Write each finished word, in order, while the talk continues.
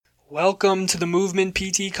Welcome to the Movement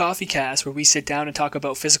PT Coffee Cast, where we sit down and talk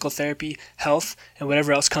about physical therapy, health, and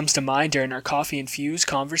whatever else comes to mind during our coffee-infused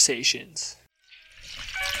conversations.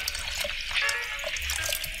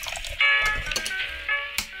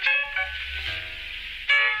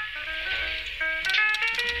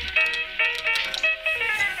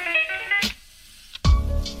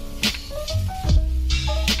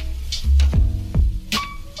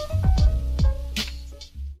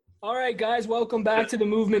 All right, guys, welcome back to the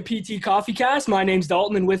Movement PT Coffee Cast. My name's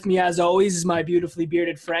Dalton, and with me, as always, is my beautifully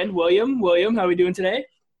bearded friend, William. William, how are we doing today?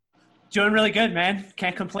 Doing really good, man.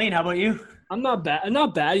 Can't complain. How about you? I'm not bad. I'm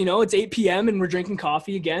not bad. You know, it's 8 p.m. and we're drinking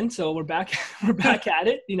coffee again, so we're back. We're back at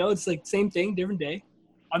it. You know, it's like same thing, different day.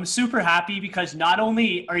 I'm super happy because not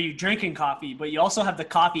only are you drinking coffee, but you also have the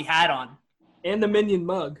coffee hat on. And the Minion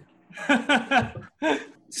mug.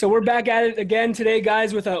 So we're back at it again today,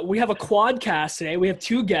 guys. We have a quadcast today. We have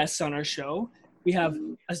two guests on our show. We have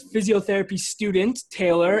a physiotherapy student,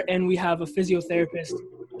 Taylor, and we have a physiotherapist,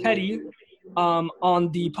 Teddy,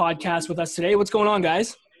 on the podcast with us today. What's going on,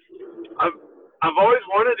 guys? I've always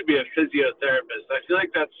wanted to be a physiotherapist. I feel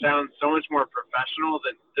like that sounds so much more professional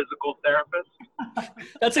than physical therapist.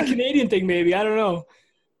 That's a Canadian thing, maybe. I don't know.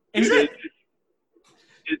 Is it?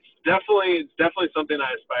 It's definitely something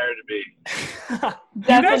I aspire to be.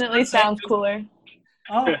 Definitely sounds cooler.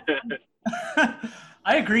 Oh,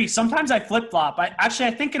 I agree. Sometimes I flip-flop. I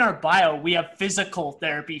think in our bio we have physical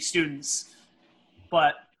therapy students,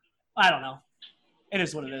 but I don't know. It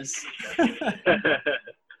is what it is.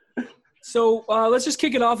 So let's just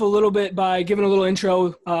kick it off a little bit by giving a little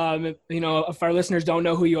intro. If our listeners don't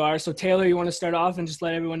know who you are. So Taylor, you want to start off and just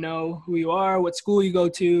let everyone know who you are, what school you go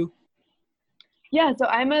to? Yeah, so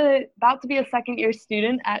I'm about to be a second-year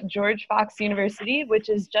student at George Fox University, which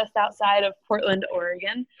is just outside of Portland,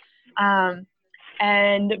 Oregon.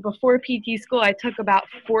 And before PT school, I took about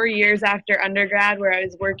 4 years after undergrad where I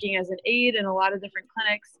was working as an aide in a lot of different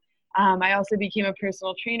clinics. I also became a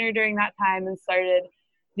personal trainer during that time and started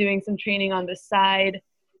doing some training on the side,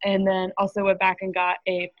 and then also went back and got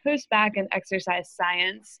a post-bac in exercise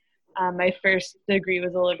science. My first degree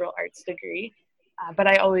was a liberal arts degree. But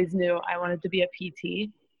I always knew I wanted to be a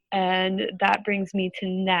PT. And that brings me to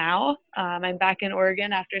now. I'm back in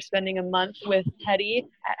Oregon after spending a month with Teddy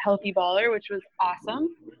at Healthy Baller, which was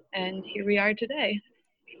awesome. And here we are today.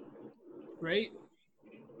 Great.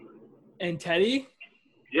 And Teddy?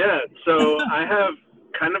 Yeah, so I have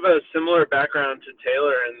kind of a similar background to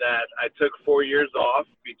Taylor in that I took 4 years off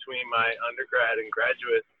between my undergrad and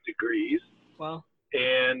graduate degrees. Wow.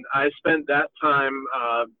 And I spent that time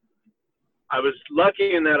I was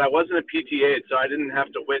lucky in that I wasn't a PTA, so I didn't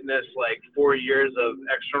have to witness like 4 years of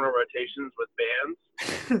external rotations with bands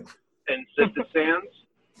and sit-to stands.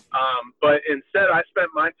 But instead, I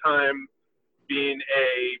spent my time being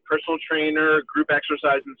a personal trainer, group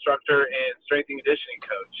exercise instructor, and strength and conditioning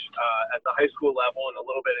coach at the high school level and a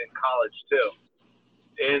little bit in college too.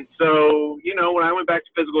 And so, you know, when I went back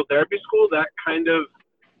to physical therapy school, that kind of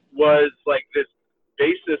was like this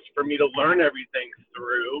basis for me to learn everything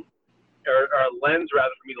through. Or a lens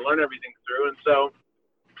rather for me to learn everything through. And so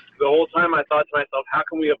the whole time I thought to myself, how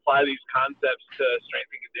can we apply these concepts to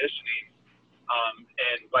strength and conditioning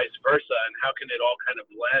and vice versa, and how can it all kind of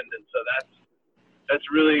blend? And so that's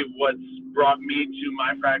really what's brought me to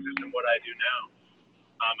my practice and what I do now.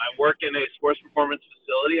 I work in a sports performance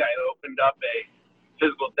facility. I opened up a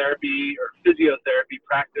physical therapy or physiotherapy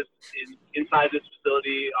practice inside this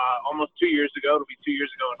facility almost 2 years ago. It'll be 2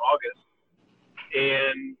 years ago in August.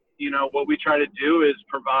 And you know, what we try to do is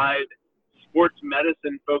provide sports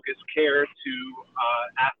medicine-focused care to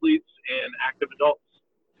athletes and active adults.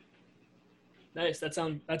 Nice. That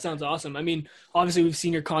sounds awesome. I mean, obviously we've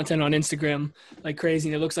seen your content on Instagram like crazy,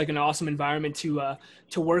 and it looks like an awesome environment to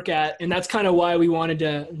work at. And that's kind of why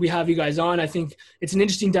we have you guys on. I think it's an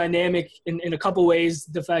interesting dynamic in a couple ways.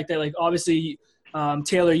 The fact that like obviously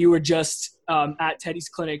Taylor, you were just at Teddy's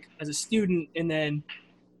clinic as a student, and then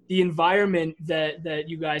the environment that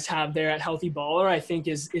you guys have there at Healthy Baller, I think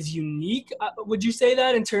is unique. Would you say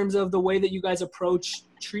that in terms of the way that you guys approach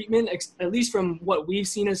treatment, at least from what we've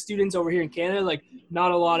seen as students over here in Canada? Like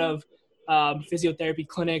not a lot of physiotherapy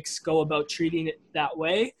clinics go about treating it that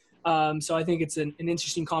way. So I think it's an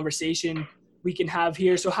interesting conversation we can have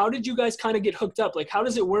here. So how did you guys kind of get hooked up? Like how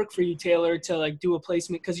does it work for you, Taylor, to like do a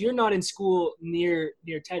placement? Because you're not in school near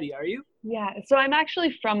Teddy, are you? Yeah, so I'm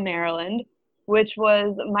actually from Maryland, which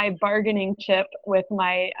was my bargaining chip with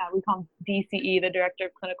my, we call him DCE, the Director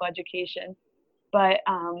of Clinical Education. But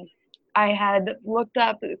I had looked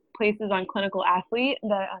up places on Clinical Athlete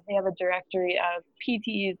that they have a directory of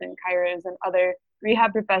PTs and chiros and other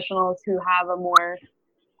rehab professionals who have a more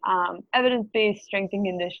evidence-based strength and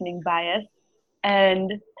conditioning bias.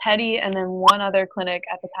 And Teddy and then one other clinic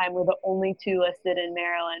at the time were the only two listed in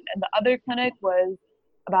Maryland. And the other clinic was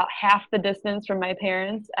about half the distance from my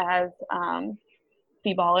parents as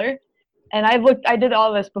Baller. And I did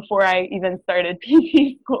all this before I even started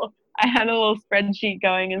PT school. I had a little spreadsheet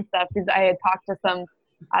going and stuff because I had talked to some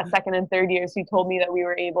second and third years who told me that we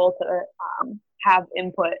were able to have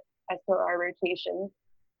input as to our rotations.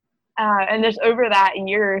 And just over that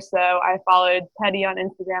year or so, I followed Teddy on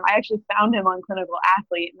Instagram. I actually found him on Clinical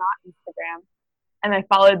Athlete, not Instagram. And I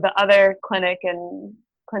followed the other clinic and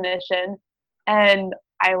clinician, and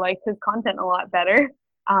I liked his content a lot better.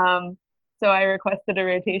 So I requested a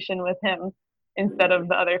rotation with him instead of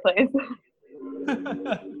the other place.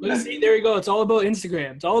 Let's see, there you go. It's all about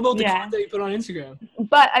Instagram. It's all about the content you put on Instagram.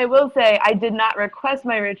 But I will say I did not request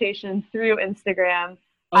my rotation through Instagram.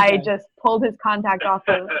 Okay. I just pulled his contact off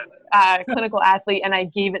of Clinical Athlete and I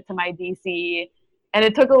gave it to my DC. And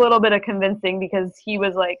it took a little bit of convincing because he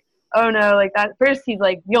was like, oh no, like that. First he's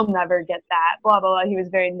like, you'll never get that, blah, blah, blah. He was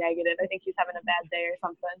very negative. I think he was having a bad day or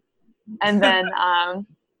something. And then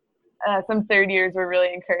some third years were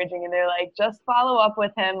really encouraging and they're like, just follow up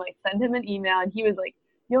with him, like send him an email. And he was like,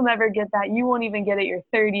 you'll never get that. You won't even get it your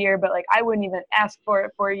third year, but like I wouldn't even ask for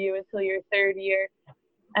it for you until your third year.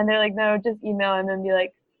 And they're like, no, just email him and be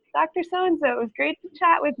like, Dr. So-and-so, it was great to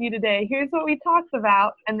chat with you today. Here's what we talked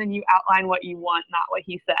about. And then you outline what you want, not what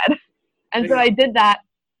he said. And so I did that.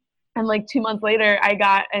 And like 2 months later, I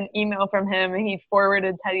got an email from him and he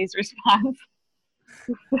forwarded Teddy's response.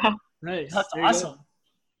 So, nice. That's awesome.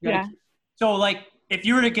 Yeah. So like if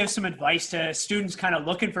you were to give some advice to students kind of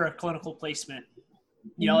looking for a clinical placement,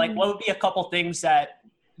 you know, like what would be a couple things that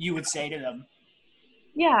you would say to them?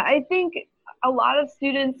 Yeah, I think a lot of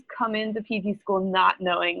students come into PT school not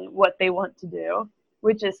knowing what they want to do,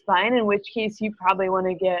 which is fine, in which case you probably want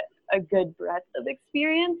to get a good breadth of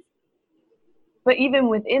experience. But even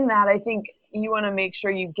within that, I think you want to make sure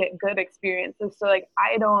you get good experiences. So like,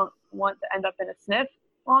 I don't want to end up in a SNF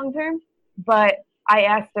long term, but I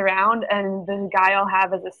asked around and the guy I'll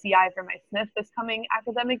have as a CI for my SNF this coming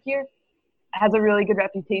academic year has a really good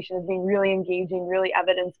reputation of being really engaging, really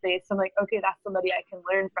evidence-based. So I'm like, okay, that's somebody I can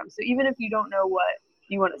learn from. So even if you don't know what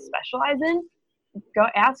you want to specialize in, go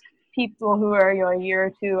ask people who are a year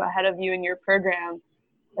or two ahead of you in your program,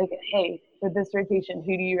 like, hey, for this rotation,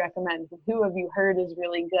 who do you recommend? Who have you heard is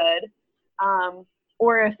really good?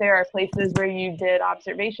 Or if there are places where you did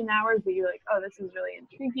observation hours that you're like, oh, this is really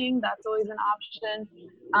intriguing, that's always an option.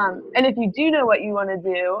 And if you do know what you want to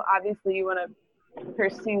do, obviously you want to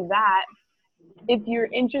pursue that. If you're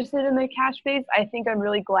interested in the cash base, I think I'm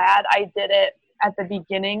really glad I did it at the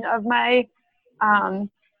beginning of my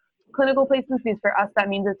clinical placements, because for us that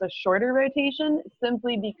means it's a shorter rotation,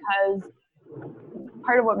 simply because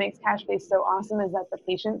part of what makes cash base so awesome is that the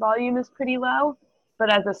patient volume is pretty low.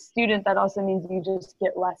 But as a student, that also means you just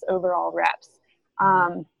get less overall reps.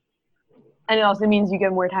 And it also means you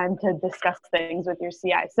get more time to discuss things with your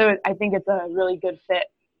CI. So I think it's a really good fit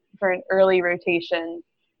for an early rotation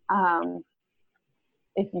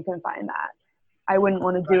if you can find that. I wouldn't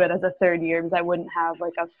want to do it as a third year because I wouldn't have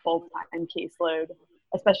like a full-time caseload,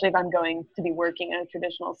 especially if I'm going to be working in a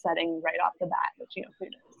traditional setting right off the bat, which, you know, who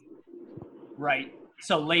knows. Right.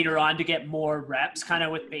 So later on to get more reps kind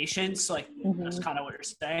of with patients, like that's kind of what you're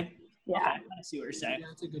saying? Yeah. Okay, I see what you're saying. Yeah,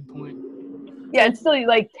 that's a good point. Yeah, it's still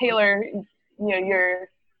like tailor, you know, your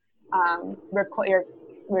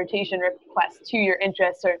rotation request to your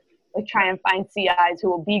interests, or like try and find CIs who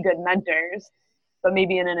will be good mentors, but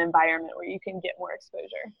maybe in an environment where you can get more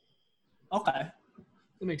exposure. Okay.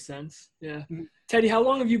 That makes sense. Yeah. Teddy, how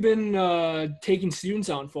long have you been taking students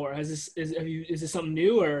on for? Is this something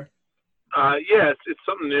new or? Yeah, it's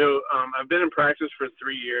something new. I've been in practice for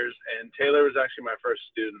 3 years, and Taylor was actually my first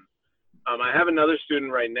student. I have another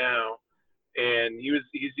student right now, and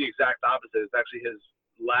he's the exact opposite. It's actually his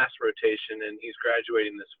last rotation, and he's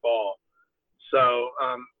graduating this fall. So,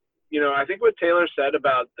 you know, I think what Taylor said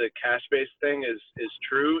about the cash-based thing is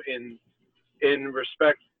true in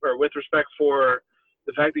respect, or with respect for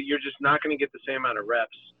the fact that you're just not going to get the same amount of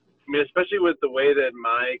reps. I mean, especially with the way that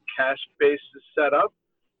my cash base is set up.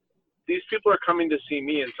 These people are coming to see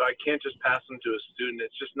me, and so I can't just pass them to a student.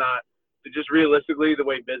 It's just not, just realistically the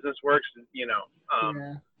way business works, you know.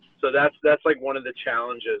 So that's like one of the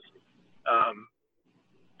challenges.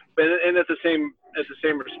 But and at the same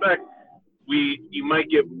respect, you might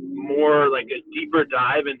get more like a deeper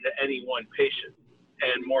dive into any one patient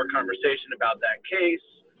and more conversation about that case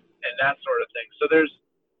and that sort of thing. So there's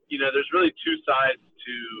really two sides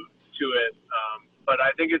to it. But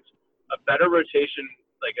I think it's a better rotation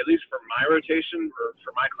like at least for my rotation or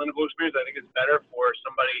for my clinical experience, I think it's better for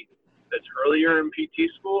somebody that's earlier in PT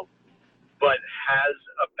school, but has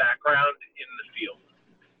a background in the field.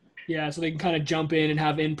 Yeah, so they can kind of jump in and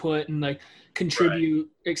have input and like contribute,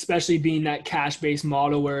 right. Especially being that cash-based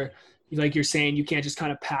model where, like you're saying, you can't just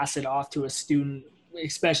kind of pass it off to a student,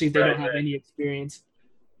 especially if they don't have any experience.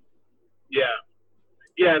 Yeah.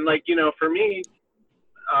 Yeah, and like, for me,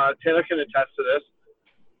 Taylor can attest to this,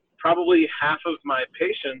 probably half of my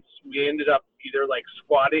patients, we ended up either like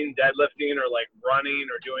squatting, deadlifting, or like running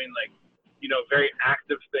or doing like, very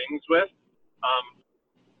active things with.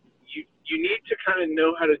 You need to kind of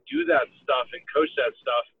know how to do that stuff and coach that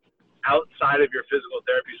stuff outside of your physical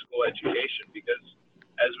therapy school education, because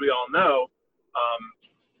as we all know,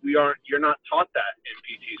 you're not taught that in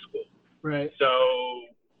PT school. Right. So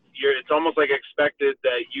it's almost like expected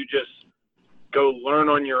that you just go learn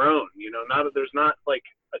on your own. There's not like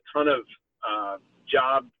a ton of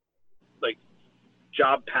job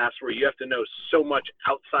paths where you have to know so much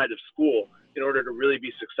outside of school in order to really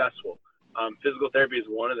be successful. Physical therapy is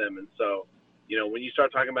one of them. And so, when you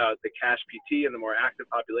start talking about the cash PT and the more active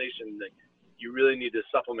population, you really need to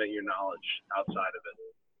supplement your knowledge outside of it.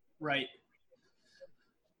 Right.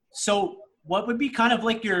 So what would be kind of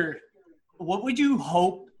like what would you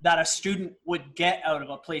hope that a student would get out of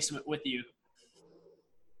a placement with you?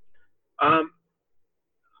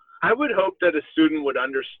 I would hope that a student would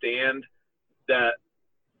understand that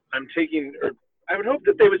I would hope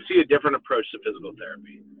that they would see a different approach to physical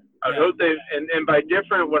therapy. I would hope and by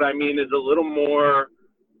different, what I mean is a little more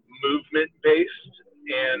movement based,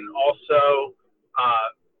 and also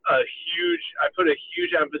I put a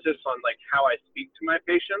huge emphasis on like how I speak to my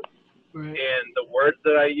patients, right, and the words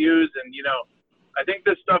that I use. And, I think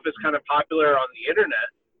this stuff is kind of popular on the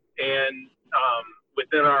internet and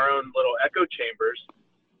within our own little echo chambers,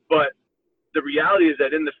 but the reality is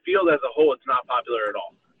that in the field as a whole, it's not popular at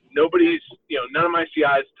all. None of my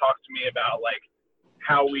CIs talk to me about like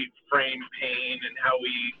how we frame pain and how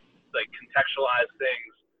we like contextualize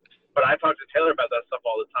things, but I talk to Taylor about that stuff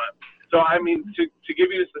all the time. So, to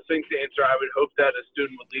give you a succinct answer, I would hope that a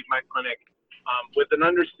student would leave my clinic with an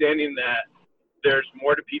understanding that there's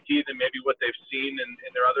more to PT than maybe what they've seen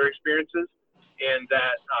in their other experiences, and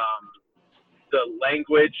that the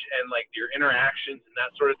language and like your interactions and that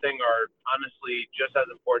sort of thing are honestly just as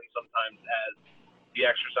important sometimes as the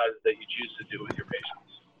exercises that you choose to do with your patients.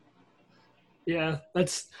 Yeah,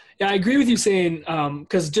 I agree with you saying,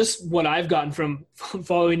 because just what I've gotten from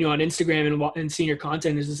following you on Instagram and seeing your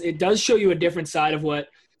content is it does show you a different side of what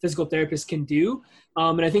physical therapists can do.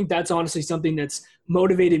 And I think that's honestly something that's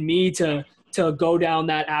motivated me to go down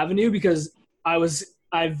that avenue, because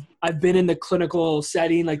I've been in the clinical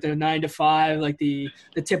setting, like the 9 to 5, like the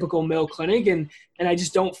typical mill clinic. And I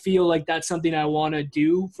just don't feel like that's something I want to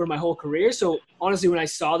do for my whole career. So honestly, when I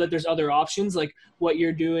saw that there's other options, like what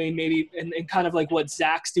you're doing maybe, and kind of like what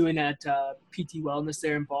Zach's doing at PT Wellness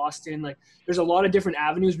there in Boston, like there's a lot of different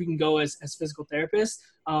avenues we can go as physical therapists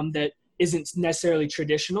that isn't necessarily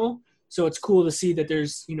traditional. So it's cool to see that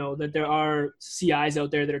there's, that there are CIs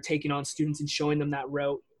out there that are taking on students and showing them that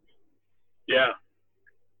route. Yeah.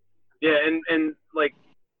 Yeah, and like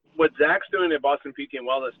what Zach's doing at Boston PT and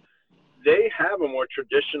Wellness, they have a more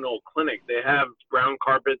traditional clinic. They have brown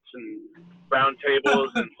carpets and brown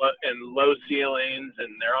tables and low ceilings, and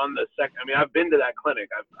they're on the second. I've been to that clinic.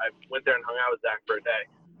 I went there and hung out with Zach for a day.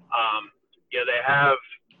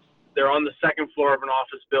 They're on the second floor of an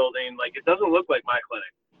office building. Like, it doesn't look like my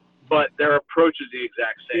clinic, but their approach is the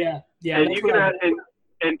exact same. Yeah. And you can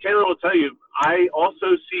and Taylor will tell you, I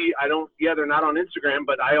also see, they're not on Instagram,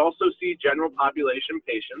 but I also see general population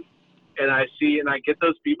patients, and I get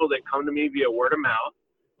those people that come to me via word of mouth,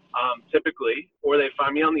 typically, or they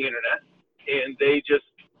find me on the internet, and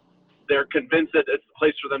they're convinced that it's the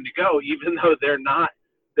place for them to go, even though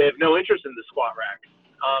they have no interest in the squat rack.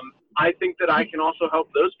 I think that I can also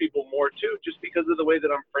help those people more too, just because of the way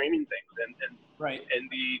that I'm framing things and right, and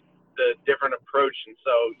the different approach. And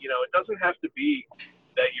so, it doesn't have to be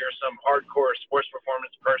that you're some hardcore sports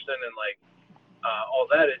performance person and like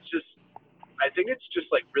all that. I think it's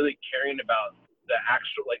just like really caring about the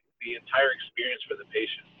actual, like the entire experience for the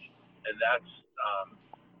patient. And that's,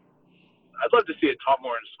 I'd love to see it taught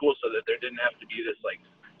more in school so that there didn't have to be this like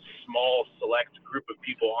small select group of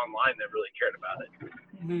people online that really cared about it.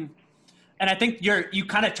 Mm-hmm. And I think you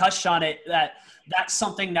kind of touched on it, that's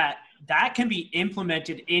something that can be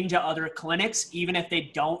implemented into other clinics, even if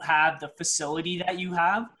they don't have the facility that you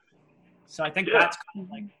have. So I think that's kind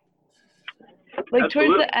of like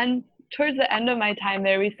towards the end of my time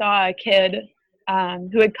there, we saw a kid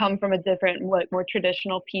who had come from a different, more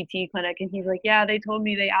traditional PT clinic, and he's like, yeah, they told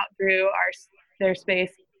me they outgrew their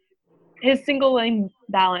space. His single lane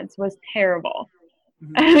balance was terrible.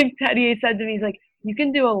 And Teddy said to me, he's like, you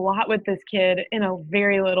can do a lot with this kid in a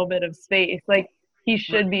very little bit of space. Like, he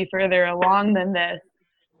should be further along than this,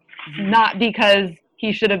 not because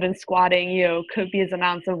he should have been squatting, copious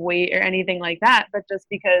amounts of weight or anything like that, but just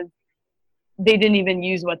because they didn't even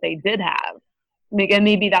use what they did have. And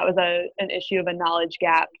maybe that was an issue of a knowledge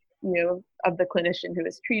gap, of the clinician who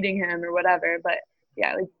was treating him or whatever. But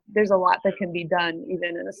yeah, like, there's a lot that can be done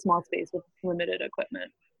even in a small space with limited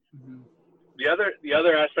equipment. The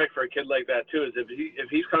other aspect for a kid like that too is if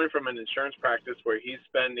he's coming from an insurance practice where he's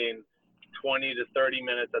spending 20 to 30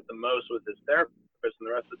 minutes at the most with his therapist and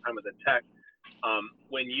the rest of the time with the tech,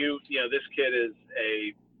 when this kid is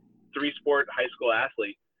a 3-sport high school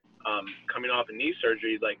athlete coming off a knee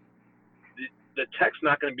surgery, like the tech's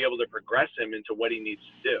not going to be able to progress him into what he needs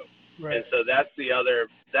to do. Right. And so that's the other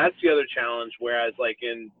challenge. Whereas like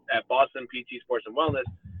at Boston PT Sports and Wellness,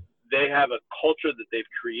 they have a culture that they've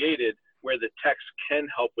created where the techs can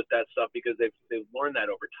help with that stuff because they've learned that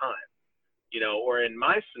over time. Or in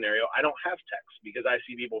my scenario, I don't have techs because I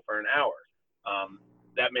see people for an hour.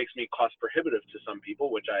 That makes me cost prohibitive to some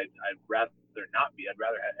people, which I'd rather not be. I'd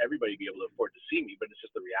rather have everybody be able to afford to see me, but it's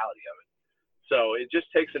just the reality of it. So it just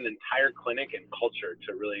takes an entire clinic and culture to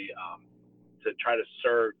really to try to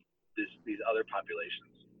serve these other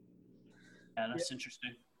populations. Yeah, that's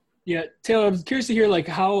interesting. Yeah, Taylor, I'm curious to hear, like,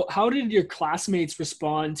 how did your classmates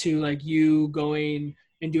respond to, like, you going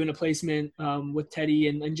and doing a placement with Teddy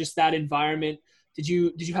and just that environment? Did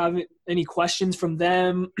you have any questions from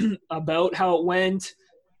them about how it went?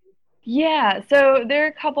 Yeah, so there are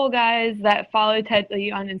a couple guys that follow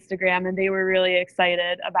Teddy on Instagram, and they were really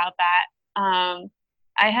excited about that.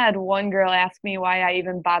 I had one girl ask me why I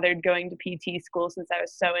even bothered going to PT school since I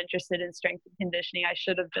was so interested in strength and conditioning. I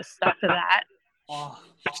should have just stuck to that.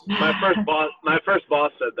 My first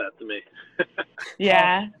boss said that to me.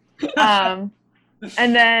 Yeah.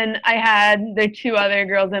 And then there are 2 other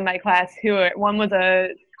girls in my class one was a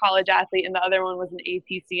college athlete and the other one was an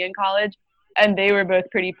ATC in college. And they were both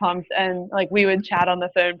pretty pumped. And like, we would chat on the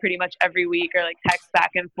phone pretty much every week or like text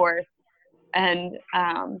back and forth. And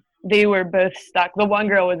they were both stuck. The one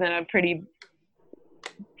girl was in a pretty,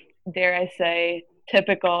 dare I say,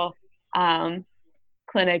 typical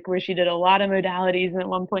clinic where she did a lot of modalities. And at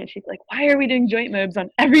one point she's like, why are we doing joint mobs on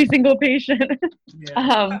every single patient?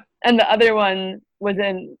 Yeah. And the other one was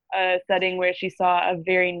in a setting where she saw a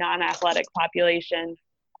very non-athletic population.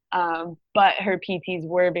 But her PTs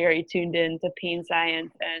were very tuned in to pain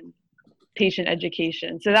science and patient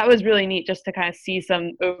education. So that was really neat just to kind of see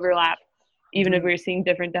some overlap, even if we were seeing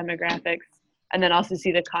different demographics, and then also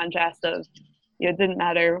see the contrast of, it didn't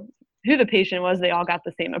matter who the patient was, they all got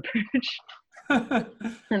the same approach.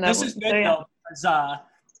 This is good though, because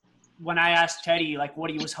when I asked Teddy like what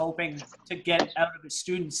he was hoping to get out of his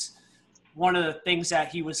students, one of the things that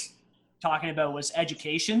he was talking about was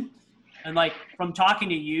education. And like from talking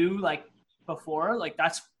to you like before, like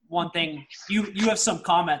that's one thing you have some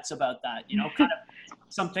comments about that, kind of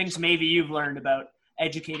some things maybe you've learned about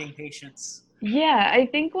educating patients. Yeah, I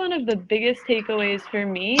think one of the biggest takeaways for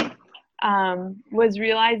me was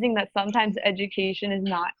realizing that sometimes education is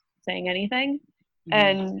not saying anything.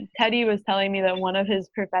 And Teddy was telling me that one of his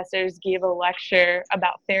professors gave a lecture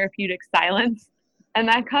about therapeutic silence. And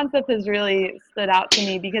that concept has really stood out to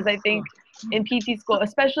me because I think in PT school,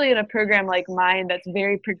 especially in a program like mine that's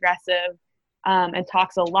very progressive and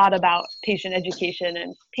talks a lot about patient education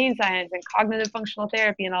and pain science and cognitive functional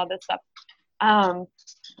therapy and all this stuff,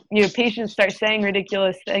 patients start saying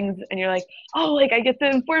ridiculous things and you're like, oh, like I get to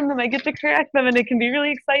inform them, I get to correct them. And it can be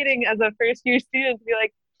really exciting as a first-year student to be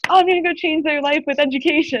like, oh, I'm going to go change their life with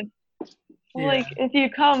education. Well, like if you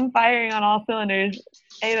come firing on all cylinders,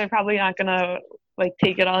 A, they're probably not going to like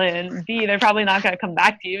take it all in. B, they're probably not going to come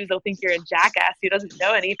back to you because they'll think you're a jackass who doesn't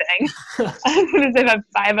know anything. As if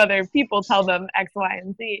 5 other people tell them X, Y,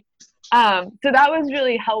 and Z. So that was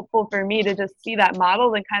really helpful for me to just see that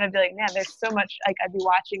model and kind of be like, man, there's so much, like I'd be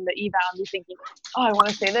watching the eval and be thinking, oh, I want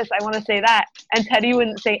to say this, I want to say that. And Teddy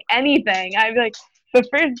wouldn't say anything. I'd be like, the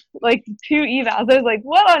first like 2 evals, I was like,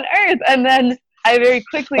 what on earth? And then I very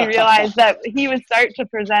quickly realized that he would start to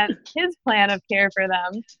present his plan of care for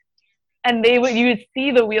them. And you would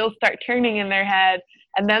see the wheels start turning in their head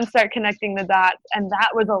and them start connecting the dots. And that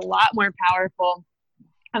was a lot more powerful.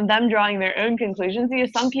 And them drawing their own conclusions.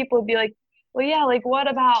 Because some people would be like, well, yeah, like what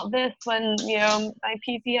about this when, my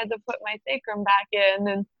PT had to put my sacrum back in?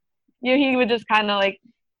 And, he would just kind of like,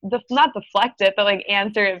 not deflect it, but like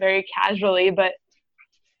answer it very casually. But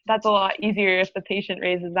that's a lot easier if the patient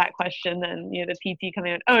raises that question than, the PT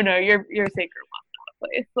coming in, oh no, your sacrum was out of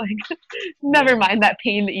place. Like, never mind that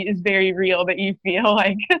pain that is very real that you feel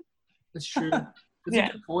like. That's true. That's Yeah.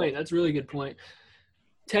 a good point. That's a really good point.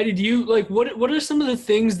 Teddy, do you what are some of the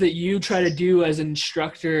things that you try to do as an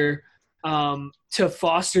instructor to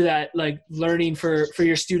foster that learning for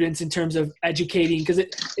your students in terms of educating? Because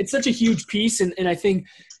it's such a huge piece, and I think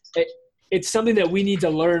it's something that we need to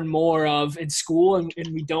learn more of in school, and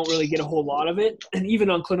we don't really get a whole lot of it. And even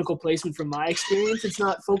on clinical placement, from my experience, it's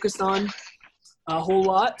not focused on a whole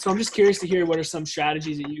lot. So I'm just curious to hear what are some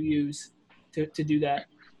strategies that you use to do that.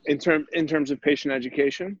 In terms of patient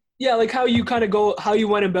education? Yeah, like how you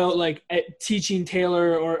went about teaching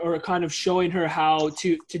Taylor or kind of showing her how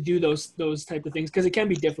to do those type of things, because it can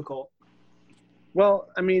be difficult. Well,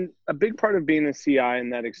 I mean, a big part of being a CI in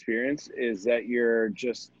that experience is that you're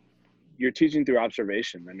teaching through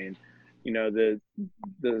observation. I mean,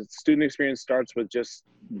 the student experience starts with just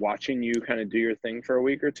watching you kind of do your thing for a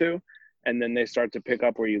week or two, and then they start to pick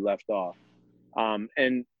up where you left off.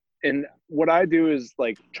 And what I do is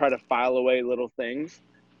try to file away little things.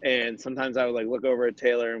 And sometimes I would look over at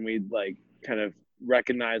Taylor and we'd kind of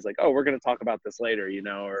recognize oh, we're going to talk about this later,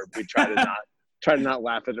 or we try to not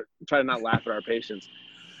laugh at our patients.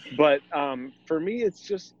 But for me,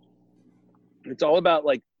 it's all about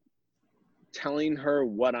telling her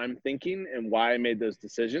what I'm thinking and why I made those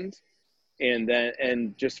decisions,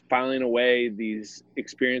 and just filing away these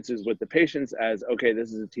experiences with the patients as, okay,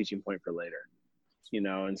 this is a teaching point for later,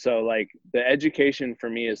 And so the education for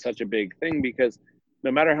me is such a big thing, because no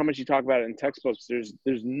matter how much you talk about it in textbooks, there's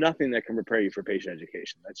nothing that can prepare you for patient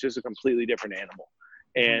education. That's just a completely different animal.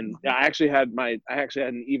 And I actually had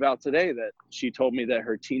an eval today that she told me that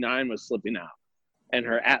her T9 was slipping out, and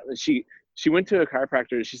her atlas, she went to a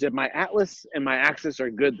chiropractor. She said, my atlas and my axis are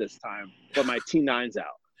good this time, but my T9's out.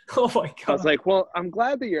 Oh my God. I was like, well, I'm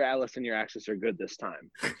glad that your atlas and your axis are good this time.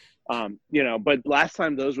 But last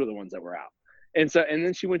time those were the ones that were out. And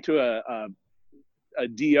then she went to a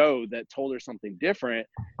DO that told her something different.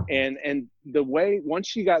 And the way, once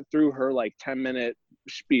she got through her 10-minute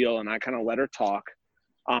spiel and I kind of let her talk,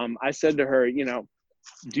 I said to her,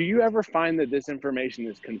 do you ever find that this information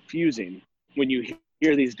is confusing when you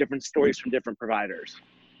hear these different stories from different providers?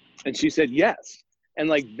 And she said, yes. And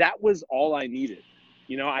that was all I needed.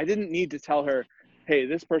 I didn't need to tell her, hey,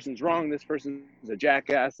 this person's wrong. This person's a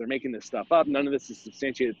jackass. They're making this stuff up. None of this is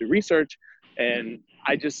substantiated through research. And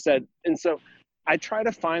I just said, and so I try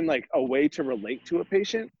to find a way to relate to a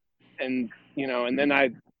patient, and then I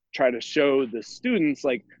try to show the students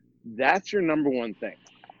that's your number one thing.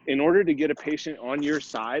 In order to get a patient on your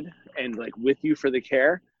side and with you for the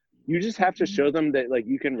care, you just have to show them that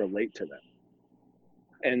you can relate to them.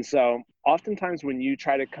 And so oftentimes when you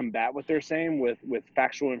try to combat what they're saying with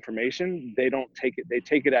factual information, they don't take it. They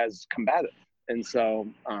take it as combative. And so,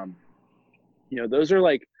 those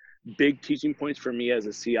are big teaching points for me as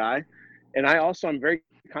a CI. And I'm very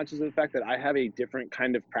conscious of the fact that I have a different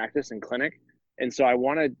kind of practice in clinic. And so I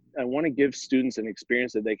want to give students an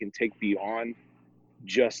experience that they can take beyond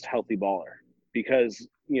just healthy baller, because,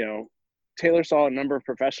 Taylor saw a number of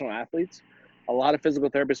professional athletes. A lot of physical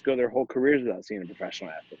therapists go their whole careers without seeing a professional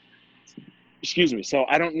athlete. Excuse me. So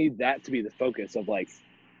I don't need that to be the focus of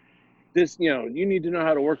this, you need to know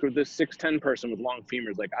how to work with this 6'10" person with long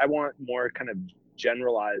femurs. I want more kind of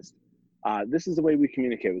generalized, this is the way we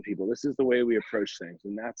communicate with people. This is the way we approach things.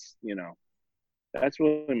 And that's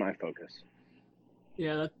really my focus.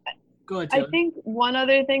 Yeah. Go ahead, Taylor. I think one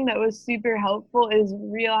other thing that was super helpful is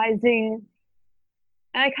realizing,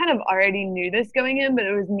 and I kind of already knew this going in, but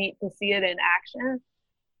it was neat to see it in action.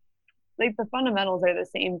 The fundamentals are the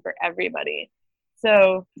same for everybody.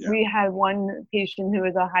 So we had one patient who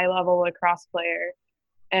was a high-level lacrosse player,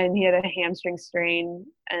 and he had a hamstring strain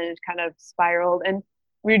and it kind of spiraled. And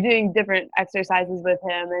we were doing different exercises with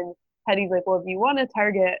him, and Teddy's like, well, if you want to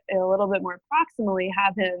target it a little bit more proximally,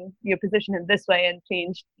 have him, position him this way and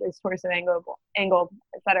change his torso angle,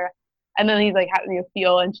 etc. And then he's how do you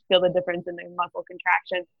feel the difference in the muscle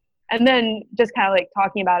contraction? And then just kind of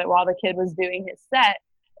talking about it while the kid was doing his set,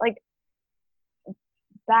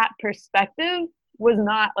 that perspective was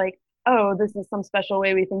not oh, this is some special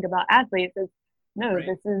way we think about athletes. It's, no, right.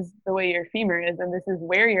 This is the way your femur is, and this is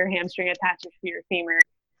where your hamstring attaches to your femur.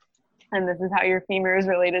 And this is how your femur is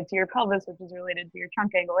related to your pelvis, which is related to your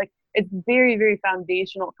trunk angle. It's very, very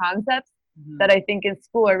foundational concepts that I think in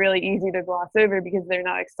school are really easy to gloss over because they're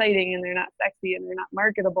not exciting and they're not sexy and they're not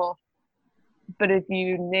marketable. But if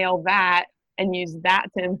you nail that and use that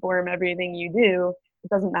to inform everything you do, it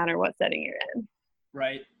doesn't matter what setting you're in.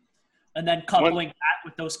 Right. And then coupling that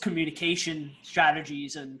with those communication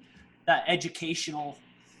strategies and that educational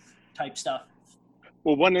type stuff.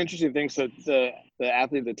 Well, one interesting thing, so the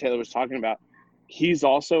athlete that Taylor was talking about, he's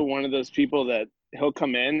also one of those people that he'll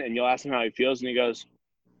come in and you'll ask him how he feels and he goes,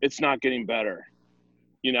 it's not getting better,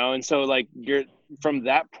 you know? And so like you're from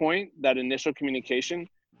that point, that initial communication,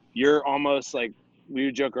 you're almost like, we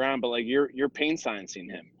would joke around, but like you're pain sciencing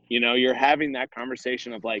him, you know, you're having that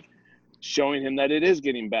conversation of like showing him that it is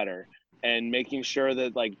getting better and making sure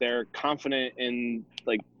that like they're confident in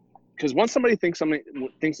like, because once somebody thinks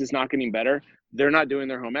it's not getting better, they're not doing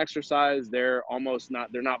their home exercise. They're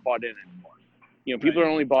not bought in anymore. You know, people are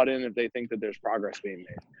only bought in if they think that there's progress being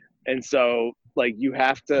made. And so like you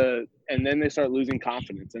have to, and then they start losing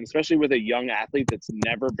confidence. And especially with a young athlete that's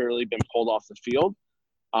never really been pulled off the field,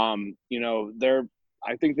 you know,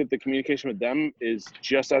 I think that the communication with them is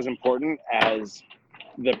just as important as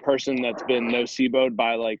the person that's been noceboed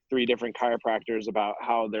by like 3 different chiropractors about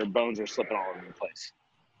how their bones are slipping all over the place.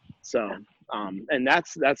 So, and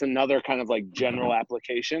that's another kind of like general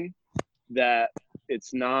application that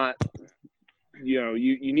it's not, you know,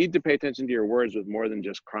 you need to pay attention to your words with more than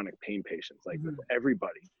just chronic pain patients, like with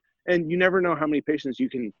everybody. And you never know how many patients you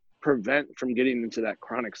can prevent from getting into that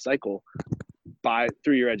chronic cycle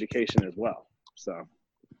through your education as well. So.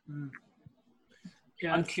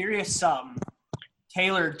 Yeah. I'm curious,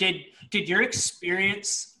 Taylor, did your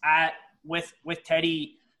experience with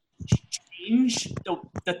Teddy change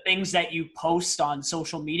the things that you post on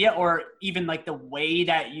social media, or even like the way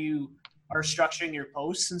that you are structuring your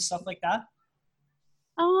posts and stuff like that?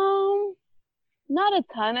 Not a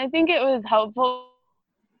ton. I think it was helpful.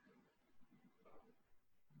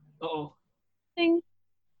 Uh-oh. Thing.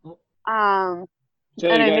 Taylor,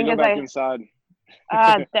 and I think go back inside.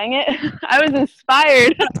 Dang it. I was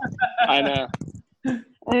inspired. I know.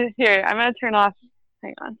 Here, I'm going to turn off.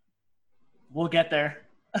 Hang on. We'll get there.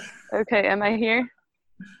 Okay, am I here?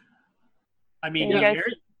 I mean,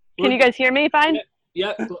 can you guys hear me fine?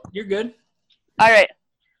 Yeah, you're good. All right.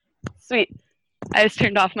 Sweet. I just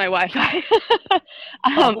turned off my Wi-Fi.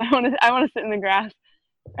 I want to sit in the grass.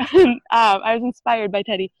 I was inspired by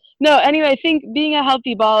Teddy. No, anyway, I think being a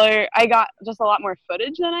healthy baller, I got just a lot more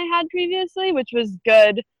footage than I had previously, which was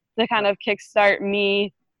good to kind of kickstart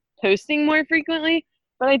me posting more frequently.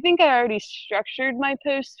 But I think I already structured my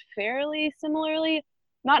posts fairly similarly,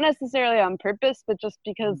 not necessarily on purpose, but just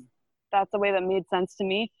because that's the way that made sense to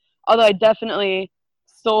me. Although I definitely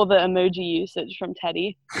stole the emoji usage from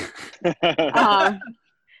Teddy.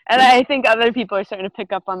 And I think other people are starting to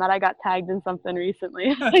pick up on that. I got tagged in something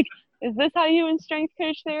recently. Like, is this how you in strength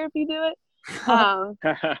coach therapy do it?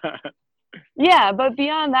 Yeah, but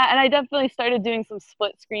beyond that, and I definitely started doing some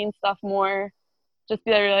split screen stuff more, just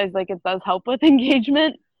because I realized like it does help with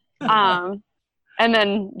engagement. And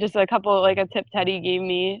then just a tip Teddy gave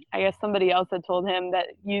me, I guess somebody else had told him that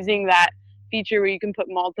using that feature where you can put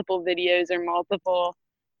multiple videos or multiple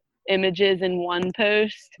images in one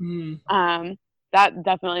post, that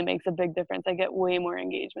definitely makes a big difference. I get way more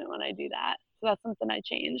engagement when I do that. So that's something I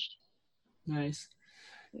changed. Nice.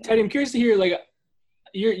 Yeah. Teddy, I'm curious to hear, like,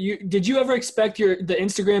 did you ever expect the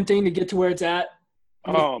Instagram thing to get to where it's at?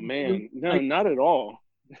 Oh man, no, not at all.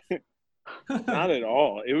 Not at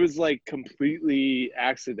all. It was like completely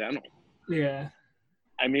accidental. Yeah.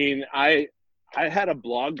 I mean, I had a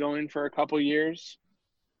blog going for a couple years,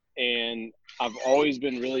 and I've always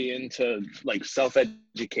been really into like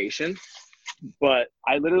self-education, but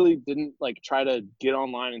I literally didn't like try to get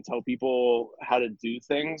online and tell people how to do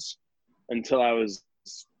things until I was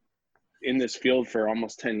in this field for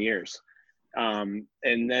almost 10 years. And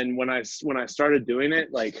then when I started doing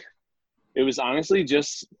it, like, it was honestly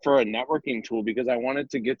just for a networking tool because I wanted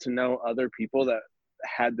to get to know other people that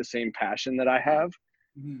had the same passion that I have.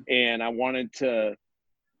 And I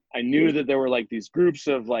knew that there were like these groups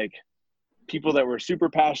of like people that were super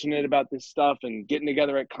passionate about this stuff and getting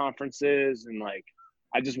together at conferences. And like,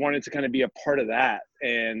 I just wanted to kind of be a part of that.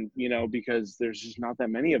 And, you know, because there's just not that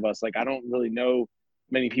many of us, like, I don't really know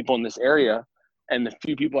many people in this area. And the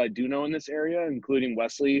few people I do know in this area, including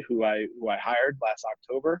Wesley, who I hired last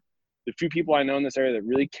October, the few people I know in this area that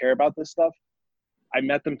really care about this stuff, I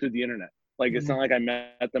met them through the internet. Like, it's not like I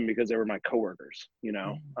met them because they were my coworkers, you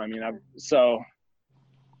know? I mean,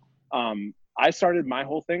 I started my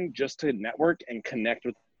whole thing just to network and connect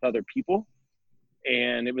with other people.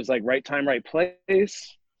 And it was like right time, right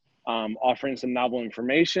place, offering some novel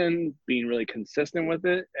information, being really consistent with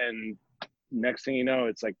it. And next thing you know,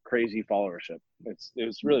 it's like crazy followership. It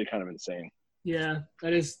was really kind of insane. Yeah,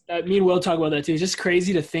 that is, me and Will talk about that too. It's just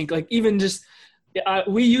crazy to think, like, even just Yeah,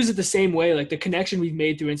 we use it the same way. Like the connection we've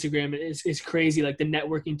made through Instagram is crazy. Like the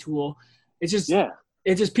networking tool, it's just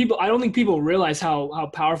people. I don't think people realize how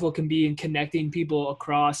powerful it can be in connecting people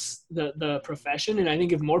across the profession. And I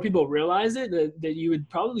think if more people realize it, that you would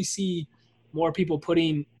probably see more people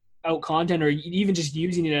putting out content or even just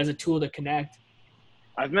using it as a tool to connect.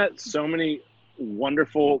 I've met so many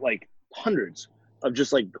wonderful, like hundreds of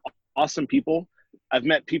just like awesome people. I've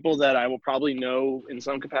met people that I will probably know in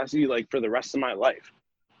some capacity, like for the rest of my life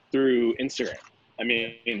through Instagram. I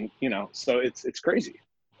mean, so it's crazy.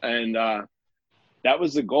 And that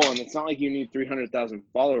was the goal. And it's not like you need 300,000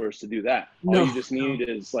 followers to do that. All you just need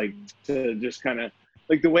is like to just kind of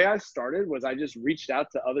like the way I started was I just reached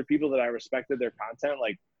out to other people that I respected their content.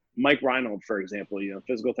 Like Mike Reinold, for example,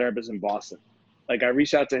 physical therapist in Boston. Like I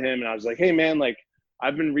reached out to him and I was like, hey man, like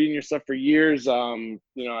I've been reading your stuff for years. I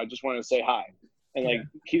just wanted to say hi. And like,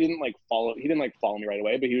 he didn't follow me right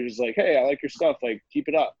away, but he was just like, hey, I like your stuff. Like, keep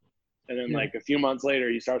it up. And then like a few months later,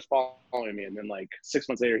 he starts following me. And then like 6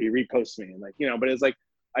 months later, he reposts me. And like, but it's like,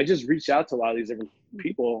 I just reached out to a lot of these different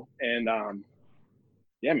people. And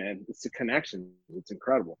yeah, man, it's a connection. It's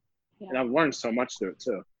incredible. Yeah. And I've learned so much through it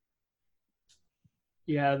too.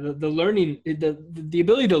 Yeah. The learning, the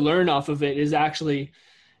ability to learn off of it is actually,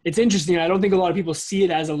 it's interesting. I don't think a lot of people see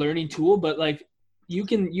it as a learning tool, but like, you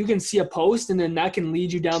can see a post and then that can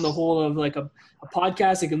lead you down the whole of like a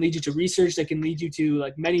podcast. It can lead you to research that can lead you to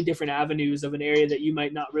like many different avenues of an area that you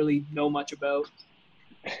might not really know much about.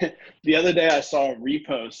 The other day I saw a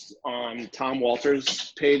repost on Tom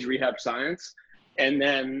Walters' page, Rehab Science. And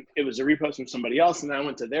then it was a repost from somebody else. And then I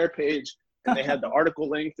went to their page and they had the article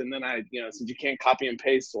linked. And then I, since you can't copy and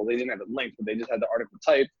paste, well, they didn't have it linked, but they just had the article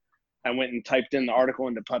typed. I went and typed in the article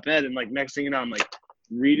into PubMed. And like, next thing you know, I'm like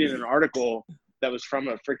reading an article that was from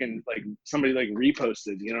a freaking like somebody like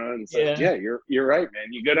reposted, and it's like, yeah, you're right, man.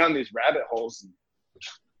 You go down these rabbit holes.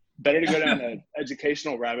 Better to go down an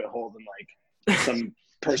educational rabbit hole than like some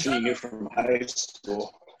person you knew from high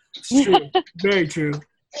school. It's true. Very true.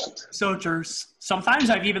 So true. Sometimes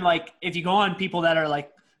I've even like, if you go on people that are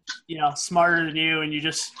like, smarter than you and you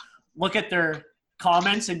just look at their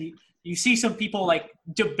comments and you see some people like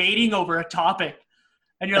debating over a topic.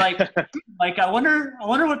 And you're like, I wonder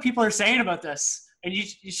what people are saying about this. And it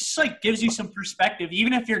just like gives you some perspective,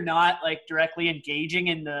 even if you're not like directly engaging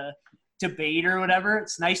in the debate or whatever.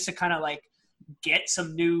 It's nice to kind of like get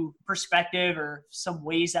some new perspective or some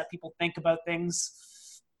ways that people think about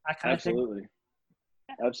things. That kind of thing.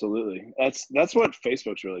 Absolutely. That's what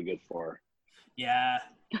Facebook's really good for. Yeah.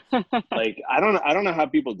 Like I don't know how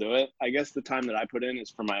people do it. I guess the time that I put in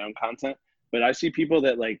is for my own content, but I see people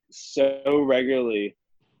that like so regularly.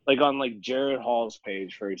 Like on like Jared Hall's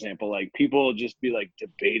page, for example, like people will just be like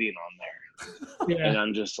debating on there, and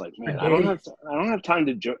I'm just like, man, I don't have time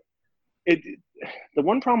to it. The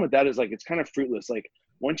one problem with that is like it's kind of fruitless. Like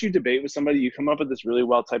once you debate with somebody, you come up with this really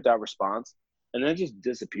well typed out response, and then it just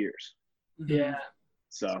disappears. Yeah.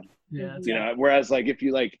 So yeah, whereas if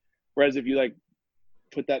you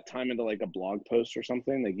put that time into like a blog post or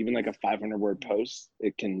something, like even like a 500-word post,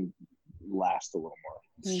 it can last a little more.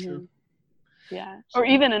 It's true. Yeah, or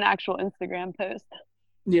even an actual Instagram post.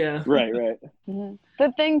 Yeah. Right. Mm-hmm.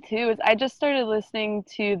 The thing, too, is I just started listening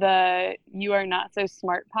to the You Are Not So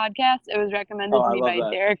Smart podcast. It was recommended to me by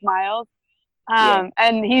Derek Miles.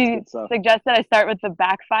 And he suggested I start with the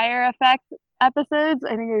backfire effect episodes.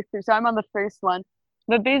 I think so I'm on the first one.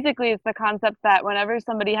 But basically, it's the concept that whenever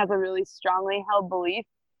somebody has a really strongly held belief,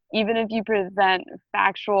 even if you present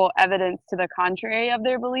factual evidence to the contrary of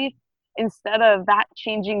their belief, instead of that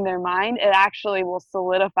changing their mind, it actually will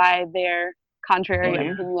solidify their contrary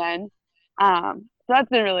opinion. So that's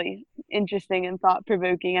been really interesting and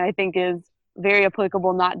thought-provoking, and I think is very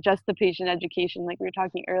applicable not just to patient education like we were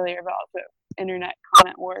talking earlier, but also internet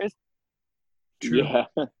comment wars. True. Yeah.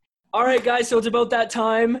 All right, guys, so it's about that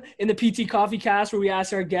time in the PT Coffee Cast where we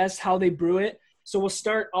ask our guests how they brew it. So we'll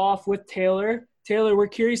start off with Taylor. Taylor, we're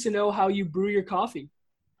curious to know how you brew your coffee.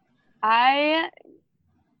 I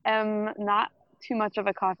am not too much of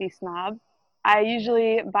a coffee snob. I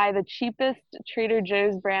usually buy the cheapest Trader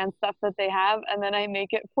Joe's brand stuff that they have, and then I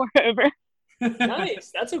make it pour over.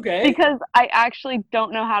 Nice. That's okay. Because I actually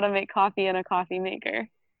don't know how to make coffee in a coffee maker.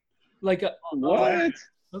 Like a what?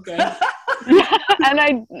 Okay. And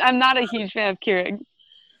I'm not a huge fan of Keurig.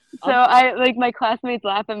 So I my classmates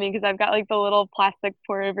laugh at me because I've got like the little plastic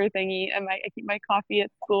pour over thingy, and I keep my coffee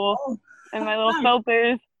at school and my little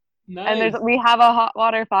filters. Nice. And we have a hot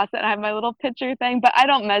water faucet, and I have my little pitcher thing, but I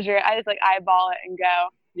don't measure it. I just eyeball it and go.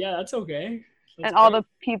 Yeah, that's okay. That's and great. All the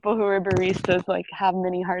people who are baristas have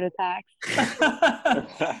mini heart attacks.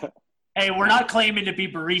 Hey, we're not claiming to be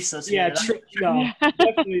baristas here. Yeah, no,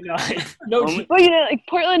 definitely not. No, Only- Well, like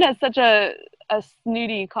Portland has such a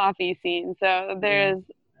snooty coffee scene, so there's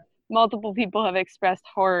multiple people have expressed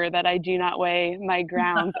horror that I do not weigh my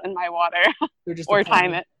grounds and my water they're just or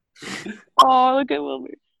time it. Oh, look at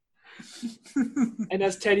Wilbur. And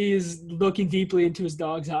as Teddy is looking deeply into his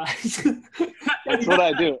dog's eyes, That's what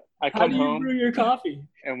I do. I how come do you home brew your coffee?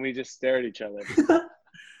 and we just stare at each other.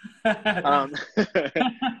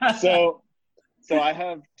 So I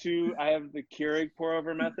have two. I have the Keurig pour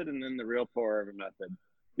over method and then the real pour over method.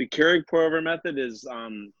 The Keurig pour over method is,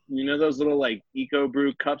 you know, those little like eco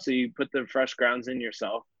brew cups that you put the fresh grounds in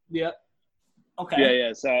yourself. Yep. Okay.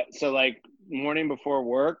 Yeah. So like morning before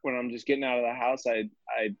work, when I'm just getting out of the house, I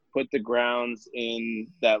put the grounds in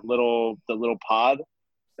the little pod,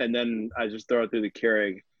 and then I just throw it through the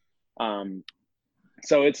Keurig.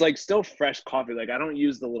 So it's like still fresh coffee. Like I don't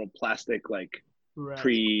use the little plastic like Right.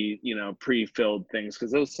 pre-filled things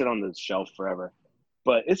because those sit on the shelf forever.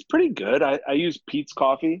 But it's pretty good. I use Pete's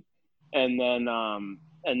coffee, and then on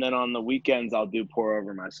the weekends I'll do pour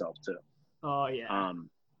over myself too. Oh yeah.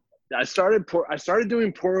 I started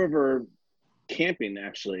doing pour over camping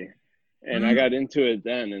actually, and I got into it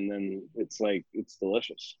then, and then it's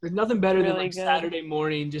delicious. There's nothing better than Really like good. Saturday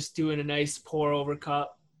morning just doing a nice pour over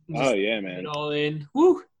cup. Oh yeah, Get man. it all in.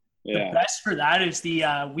 Woo. Yeah, The best for that is we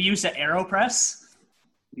use the AeroPress.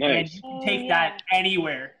 And nice. you can take that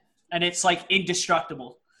anywhere, and it's like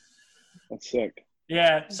indestructible. That's sick.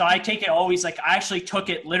 Yeah, so I take it always, like I actually took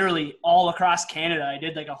it literally all across Canada. I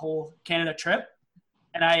did like a whole Canada trip,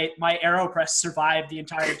 and my AeroPress survived the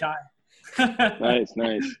entire time. Nice.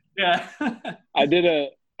 Yeah. I did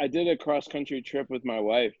a cross country trip with my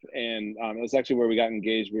wife, and it was actually where we got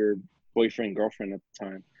engaged. We were boyfriend girlfriend at the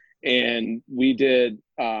time, and we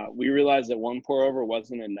realized that one pour over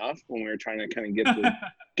wasn't enough when we were trying to kind of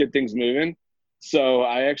get things moving. So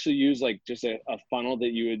I actually used like just a funnel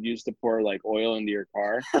that you would use to pour like oil into your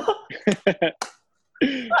car.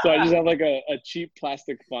 So I just have like a cheap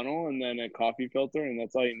plastic funnel and then a coffee filter, and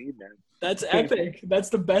that's all you need, man. That's epic. That's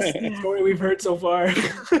the best story we've heard so far.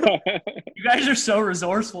 You guys are so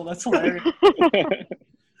resourceful. That's hilarious.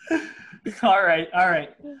 All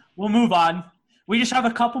right. We'll move on. We just have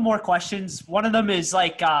a couple more questions. One of them is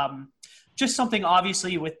like just something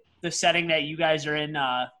obviously with the setting that you guys are in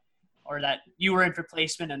or that you were in for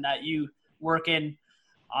placement and that you work in.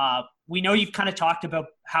 We know you've kind of talked about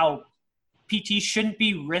how PT shouldn't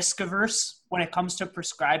be risk averse when it comes to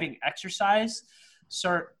prescribing exercise.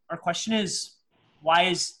 So our question is, why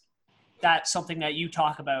is that something that you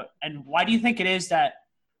talk about? And why do you think it is that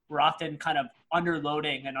we're often kind of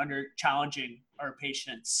underloading and under challenging our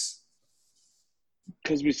patients?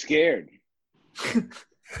 Because we're scared.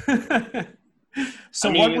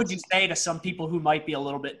 So what would you say to some people who might be a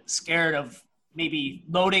little bit scared of maybe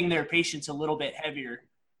loading their patients a little bit heavier?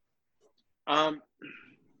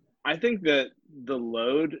 I think that the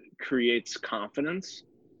load creates confidence,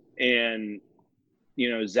 and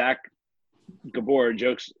Zach Gabor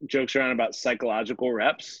jokes around about psychological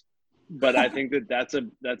reps, but I think that's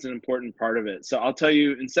an important part of it. So I'll tell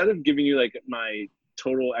you, instead of giving you like my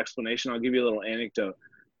total explanation, I'll give you a little anecdote.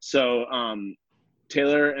 So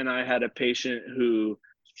Taylor and I had a patient who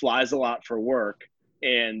flies a lot for work,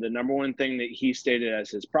 and the number one thing that he stated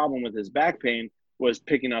as his problem with his back pain was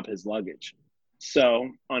picking up his luggage. So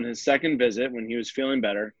on his second visit, when he was feeling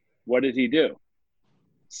better, what did he do?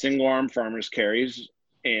 Single arm farmer's carries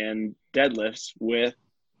and deadlifts with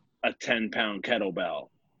a 10-pound kettlebell.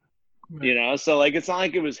 Right. So like it's not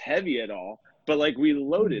like it was heavy at all, but like we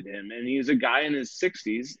loaded him, and he's a guy in his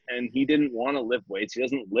 60s and he didn't want to lift weights. He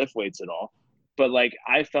doesn't lift weights at all. But like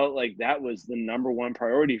I felt like that was the number one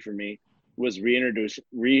priority for me, was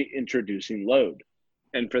reintroducing load.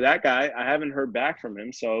 And for that guy, I haven't heard back from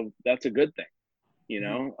him, so that's a good thing.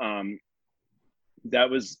 That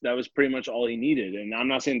was pretty much all he needed. And I'm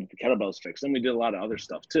not saying that the kettlebells fixed him. We did a lot of other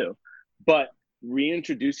stuff too, but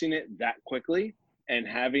reintroducing it that quickly and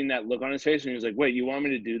having that look on his face, and he was like, "Wait, you want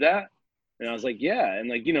me to do that?" And I was like, "Yeah." And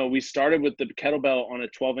like, we started with the kettlebell on a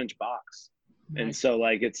 12-inch box. Nice. And so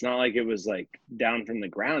like, it's not like it was like down from the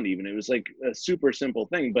ground even. It was like a super simple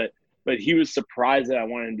thing, but he was surprised that I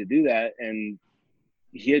wanted him to do that. And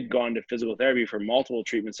he had gone to physical therapy for multiple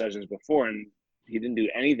treatment sessions before, and he didn't do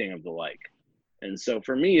anything of the like. And so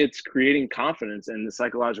for me, it's creating confidence in the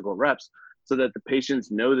psychological reps so that the patients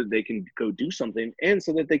know that they can go do something, and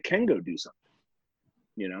so that they can go do something,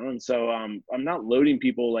 And so I'm not loading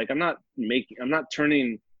people. Like I'm not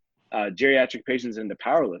turning geriatric patients into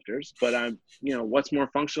powerlifters, but I'm, what's more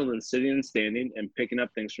functional than sitting and standing and picking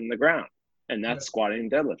up things from the ground, and that's squatting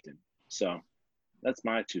and deadlifting. So That's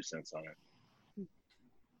my 2 cents on it.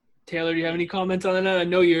 Taylor, do you have any comments on that? I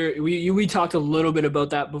know we talked a little bit about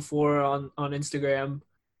that before on Instagram.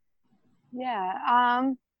 Yeah,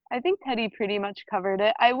 I think Teddy pretty much covered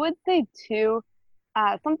it. I would say too,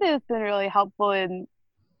 something that's been really helpful in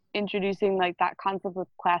introducing like that concept with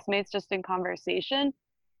classmates just in conversation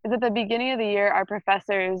is at the beginning of the year, our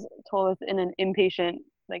professors told us in an inpatient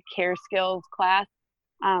like care skills class,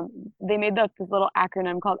 they made up this little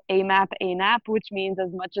acronym called AMAP, which means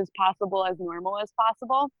as much as possible, as normal as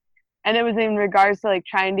possible. And it was in regards to like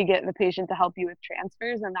trying to get the patient to help you with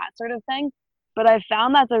transfers and that sort of thing. But I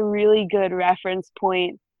found that's a really good reference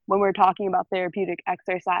point when we're talking about therapeutic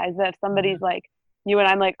exercise. That if somebody's like you and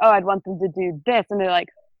I'm like, oh, I'd want them to do this, and they're like,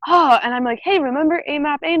 oh, and I'm like, hey, remember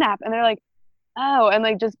AMAP, and they're like, oh, and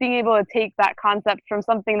like just being able to take that concept from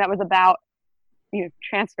something that was about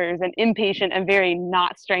transfers and inpatient and very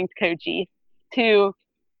not strength coachy to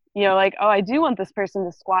like, oh, I do want this person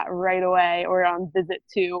to squat right away or on visit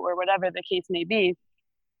 2 or whatever the case may be.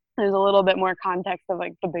 There's a little bit more context of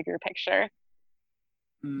like the bigger picture.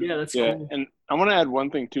 Yeah, that's cool. And I want to add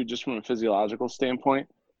one thing too, just from a physiological standpoint.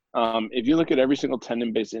 If you look at every single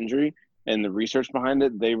tendon-based injury and the research behind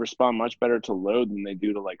it, they respond much better to load than they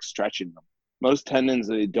do to like stretching them. Most tendons,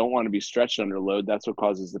 they don't want to be stretched under load. That's what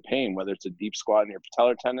causes the pain, whether it's a deep squat in your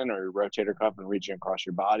patellar tendon or your rotator cuff and reaching across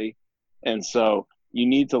your body. And so you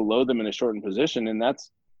need to load them in a shortened position. And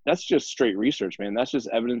that's just straight research, man. That's just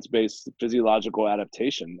evidence-based physiological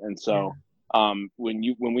adaptation. And so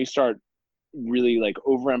when we start really like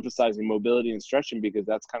overemphasizing mobility and stretching, because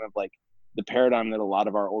that's kind of like the paradigm that a lot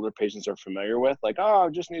of our older patients are familiar with, like, oh, I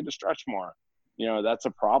just need to stretch more. That's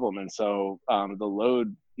a problem. And so the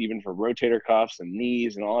load, even for rotator cuffs and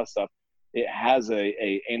knees and all that stuff, it has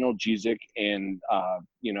a analgesic and,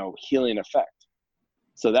 healing effect.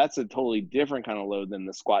 So that's a totally different kind of load than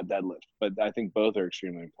the squat deadlift. But I think both are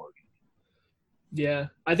extremely important. Yeah,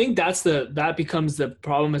 I think that becomes the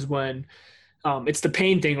problem is when it's the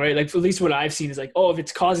pain thing, right? Like at least what I've seen is like, oh, if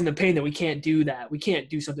it's causing the pain, then we can't do that. We can't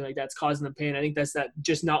do something like that's causing the pain. I think that's that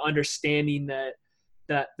just not understanding that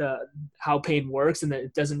how pain works, and that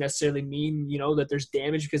it doesn't necessarily mean that there's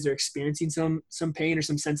damage because they're experiencing some pain or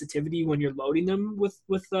some sensitivity when you're loading them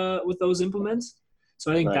with those implements.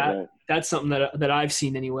 So I think that's something that I've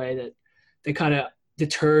seen anyway, that kind of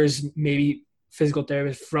deters maybe physical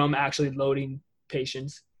therapists from actually loading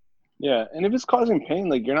patients. Yeah, and if it's causing pain,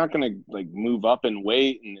 like you're not going to like move up in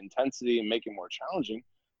weight and intensity and make it more challenging.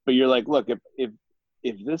 But you're like, look,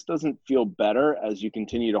 if this doesn't feel better as you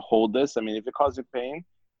continue to hold this, I mean, if it causes pain,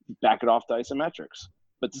 back it off to isometrics,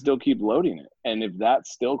 but still keep loading it. And if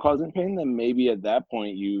that's still causing pain, then maybe at that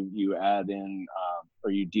point you add in or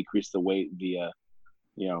you decrease the weight via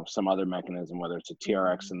some other mechanism, whether it's a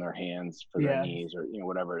TRX in their hands for their knees or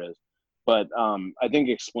whatever it is. But I think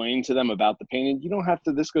explaining to them about the pain, and you don't have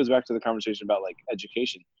to, this goes back to the conversation about like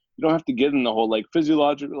education. You don't have to give them the whole like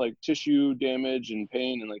physiological, like tissue damage and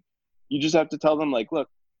pain. And like, you just have to tell them like, look,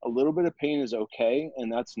 a little bit of pain is okay.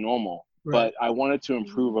 And that's normal, but I want it to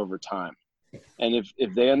improve over time. And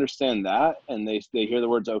if they understand that and they hear the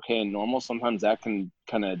words okay and normal, sometimes that can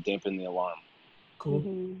kind of dampen the alarm. Cool.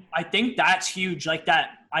 Mm-hmm. I think that's huge. Like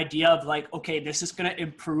that idea of like, okay, this is going to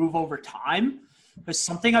improve over time. Because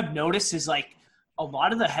something I've noticed is like a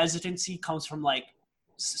lot of the hesitancy comes from like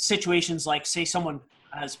situations like, say someone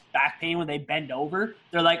has back pain when they bend over.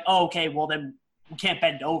 They're like, oh, okay, well then we can't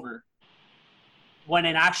bend over. When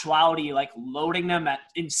in actuality, like loading them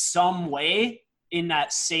in some way in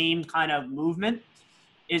that same kind of movement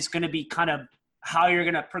is going to be kind of how you're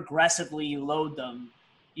going to progressively load them.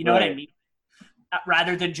 You know what I mean?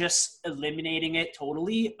 Rather than just eliminating it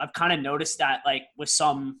totally. I've kind of noticed that like with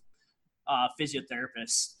some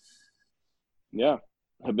physiotherapists. Yeah.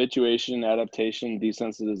 Habituation, adaptation,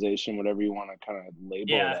 desensitization, whatever you want to kind of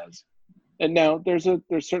label it as. And now there's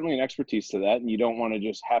certainly an expertise to that, and you don't want to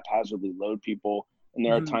just haphazardly load people. And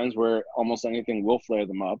there are times where almost anything will flare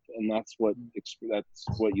them up, and that's what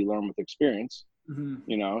you learn with experience. So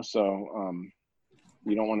you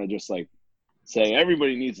don't want to just like say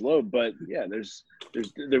everybody needs load, but yeah,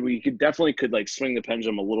 we could like swing the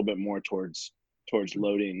pendulum a little bit more towards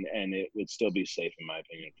loading, and it would still be safe in my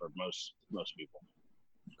opinion for most people.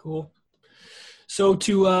 Cool. So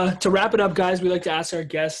to wrap it up, guys, we like to ask our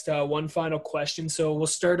guest one final question. So we'll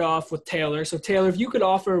start off with Taylor. So Taylor, if you could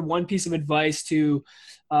offer one piece of advice to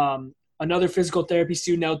another physical therapy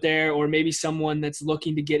student out there, or maybe someone that's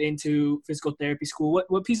looking to get into physical therapy school,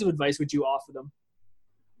 what piece of advice would you offer them?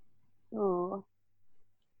 Oh,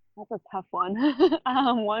 that's a tough one.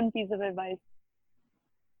 One piece of advice.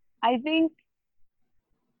 I think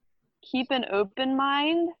keep an open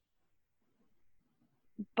mind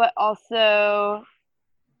but also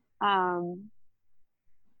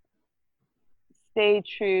stay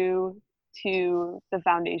true to the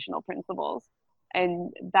foundational principles.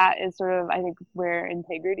 And that is sort of, I think, where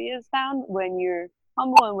integrity is found, when you're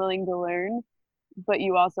humble and willing to learn, but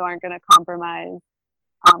you also aren't going to compromise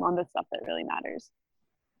on the stuff that really matters.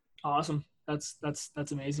 Awesome. That's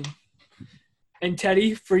amazing. And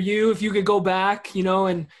Teddy, for you, if you could go back,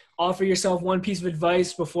 and offer yourself one piece of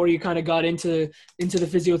advice before you kind of got into the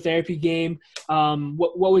physiotherapy game,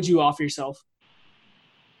 what would you offer yourself?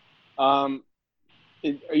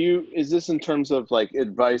 Is this in terms of like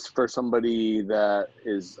advice for somebody that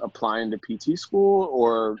is applying to PT school,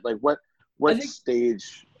 or like what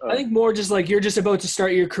stage? I think more just like you're just about to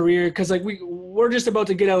start your career, because like we're just about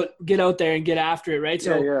to get out there and get after it, right?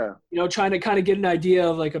 So trying to kind of get an idea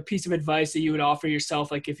of like a piece of advice that you would offer yourself,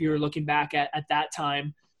 like if you were looking back at that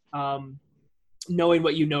time, knowing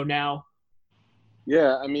what you know now.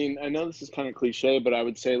 Yeah, I mean, I know this is kind of cliche, but I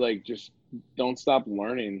would say like just don't stop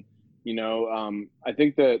learning. I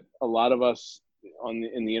think that a lot of us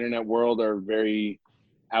in the internet world are very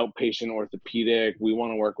outpatient orthopedic. We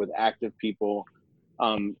want to work with active people.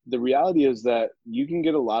 The reality is that you can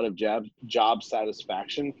get a lot of job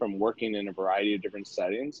satisfaction from working in a variety of different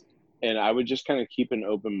settings. And I would just kind of keep an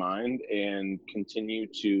open mind and continue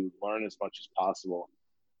to learn as much as possible.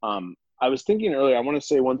 I was thinking earlier, I want to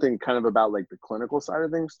say one thing kind of about like the clinical side of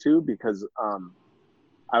things too, because I'm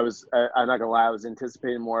not gonna lie, I was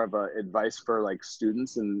anticipating more of a advice for like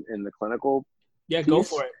students in the clinical piece. Go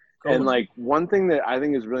for it. One thing that I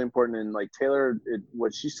think is really important, and like Taylor,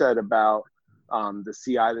 what she said about the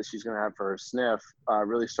CI that she's going to have for her sniff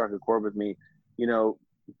really struck a chord with me.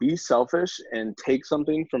 Be selfish and take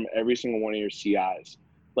something from every single one of your CIs.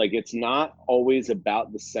 Like, it's not always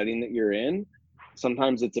about the setting that you're in.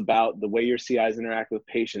 Sometimes it's about the way your CIs interact with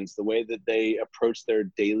patients, the way that they approach their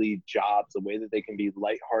daily jobs, the way that they can be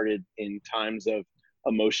lighthearted in times of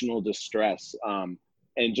emotional distress.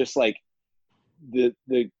 And just like the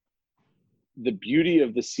beauty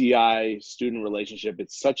of the CI student relationship,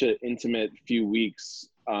 it's such an intimate few weeks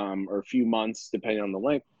or a few months, depending on the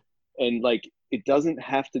length. And like, it doesn't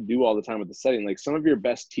have to do all the time with the setting. Like, some of your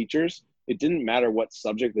best teachers, it didn't matter what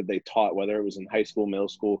subject that they taught, whether it was in high school, middle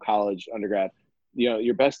school, college, undergrad,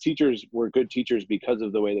 your best teachers were good teachers because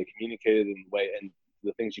of the way they communicated and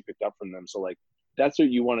the things you picked up from them. So like, that's what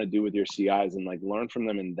you want to do with your CIs, and like learn from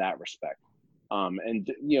them in that respect.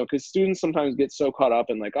 Because students sometimes get so caught up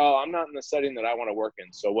in like, oh, I'm not in the setting that I want to work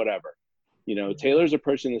in, so whatever. Taylor's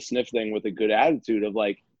approaching the sniff thing with a good attitude of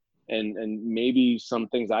like, and maybe some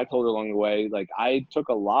things I told her along the way, like I took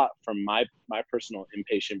a lot from my personal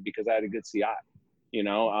inpatient because I had a good CI.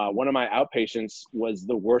 One of my outpatients was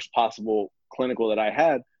the worst possible clinical that I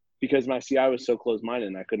had because my CI was so closed-minded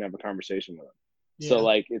and I couldn't have a conversation with him. Yeah. So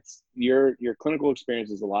like, it's your clinical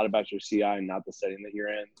experience is a lot about your CI, not the setting that you're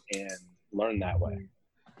in, and learn that way,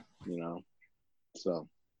 so.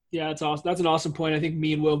 Yeah, that's awesome. That's an awesome point. I think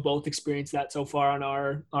me and Will both experienced that so far on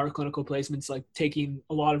our clinical placements, like taking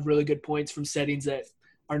a lot of really good points from settings that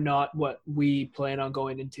are not what we plan on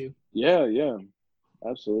going into. Yeah,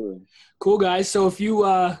 absolutely. Cool, guys. So if you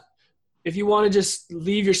want to just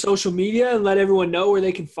leave your social media and let everyone know where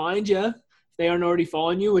they can find you, if they aren't already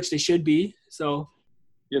following you, which they should be. So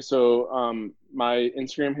my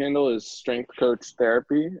Instagram handle is Strength Coach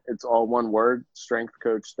Therapy. It's all one word, Strength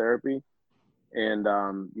Coach Therapy. And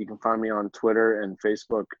you can find me on Twitter and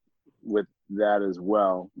Facebook with that as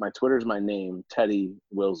well. My Twitter is my name, Teddy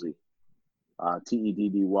Willsey, Teddy,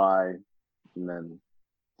 and then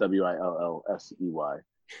Willsey.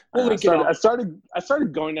 I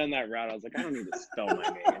started going down that route. I was like, I don't need to spell my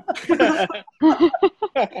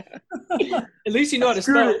name. At least you know how to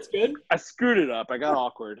spell it. It's good. I screwed it up. I got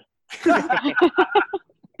awkward.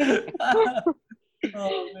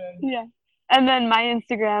 Oh, man. Yeah. And then my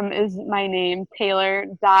Instagram is my name,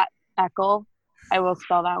 Taylor.Eckel. I will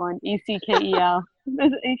spell that one, Eckel.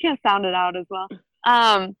 You can't sound it out as well.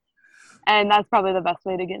 And that's probably the best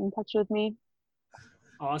way to get in touch with me.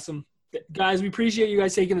 Awesome. Guys, we appreciate you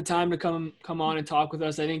guys taking the time to come on and talk with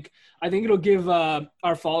us. I think it'll give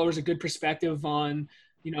our followers a good perspective on,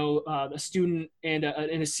 a student and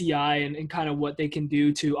a CI and kind of what they can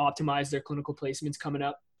do to optimize their clinical placements coming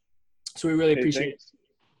up. So we really appreciate it.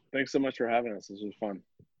 Thanks so much for having us. This was fun.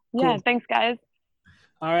 Yeah, cool. Thanks, guys.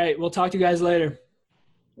 All right. We'll talk to you guys later.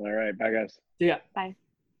 All right. Bye, guys. See ya. Bye.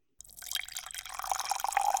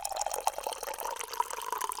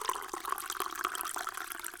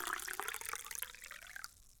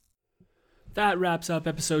 That wraps up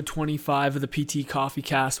episode 25 of the PT Coffee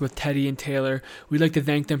Cast with Teddy and Taylor. We'd like to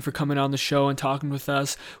thank them for coming on the show and talking with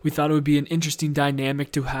us. We thought it would be an interesting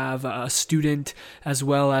dynamic to have a student as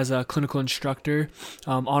well as a clinical instructor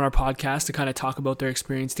on our podcast to kind of talk about their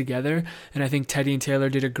experience together. And I think Teddy and Taylor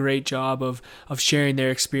did a great job of sharing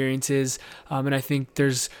their experiences. And I think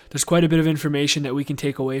there's quite a bit of information that we can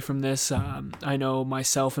take away from this. I know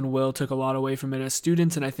myself and Will took a lot away from it as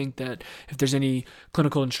students, and I think that if there's any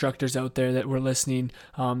clinical instructors out there that were listening,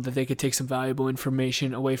 that they could take some valuable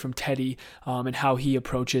information away from Teddy and how he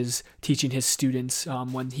approaches teaching his students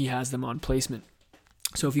when he has them on placement.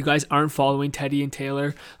 So if you guys aren't following Teddy and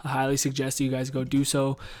Taylor, I highly suggest you guys go do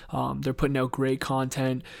so. They're putting out great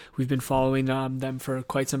content. We've been following them for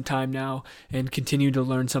quite some time now and continue to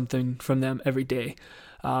learn something from them every day.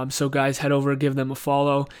 So guys, head over and give them a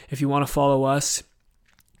follow. If you want to follow us,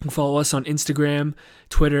 you can follow us on Instagram,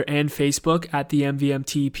 Twitter, and Facebook at the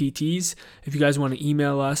MVMT PTs. If you guys want to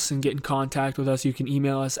email us and get in contact with us, you can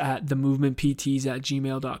email us at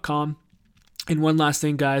themovementpts@gmail.com. And one last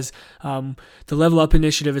thing, guys, the Level Up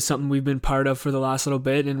Initiative is something we've been part of for the last little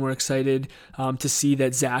bit, and we're excited to see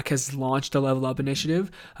that Zach has launched a Level Up Initiative.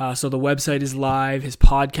 So the website is live, his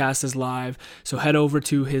podcast is live, so head over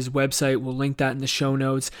to his website. We'll link that in the show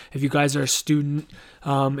notes. If you guys are a student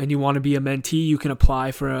and you want to be a mentee, you can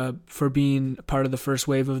apply for being part of the first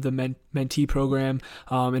wave of the mentee program.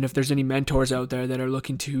 And if there's any mentors out there that are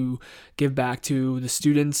looking to give back to the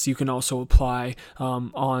students, you can also apply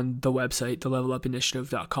on the website,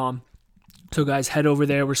 thelevelupinitiative.com. So guys, head over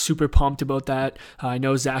there. We're super pumped about that. I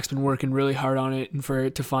know Zach's been working really hard on it, and for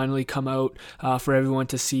it to finally come out for everyone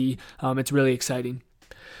to see, it's really exciting.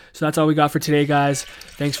 So that's all we got for today, guys.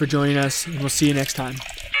 Thanks for joining us, and we'll see you next time.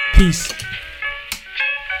 Peace.